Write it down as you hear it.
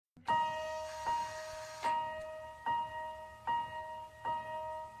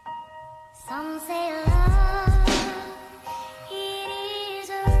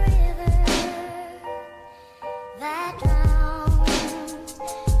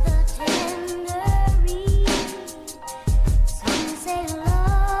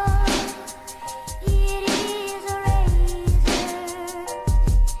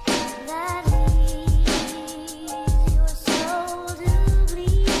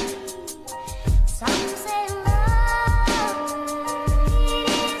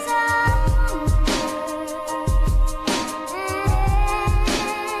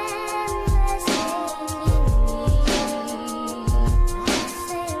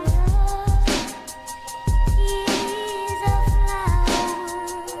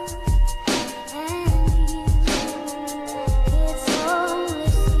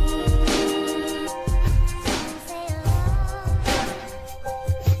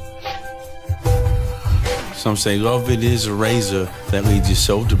Some say love it is a razor that leads your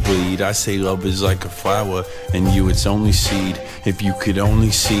soul to bleed. I say love is like a flower and you its only seed. If you could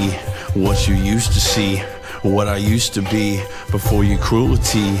only see what you used to see, what I used to be before your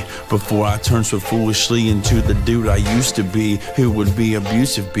cruelty, before I turned so foolishly into the dude I used to be, who would be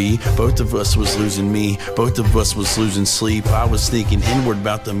abusive be. Both of us was losing me, both of us was losing sleep. I was thinking inward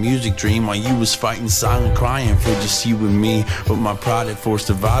about the music dream while you was fighting silent crying for just you and me. But my pride had forced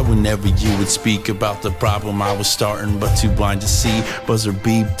a vibe whenever you would speak about the problem I was starting but too blind to see. Buzzer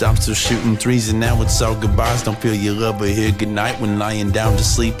beeped, I'm still shooting threes and now it's all goodbyes. Don't feel your love or hear goodnight when lying down to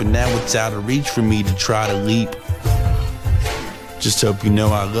sleep. And now it's out of reach for me to try to leave. Just hope you know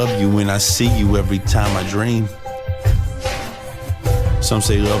I love you when I see you every time I dream. Some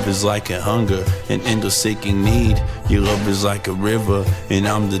say love is like a hunger, an endless seeking need. Your love is like a river, and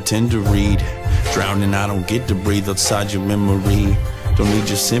I'm the tender reed. Drowning, I don't get to breathe outside your memory. Don't need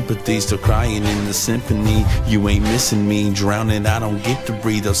your sympathy, still crying in the symphony. You ain't missing me. Drowning, I don't get to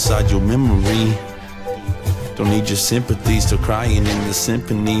breathe outside your memory. Don't need your sympathy, still crying in the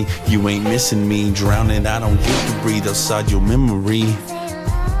symphony. You ain't missing me. Drowning, I don't get to breathe outside your memory.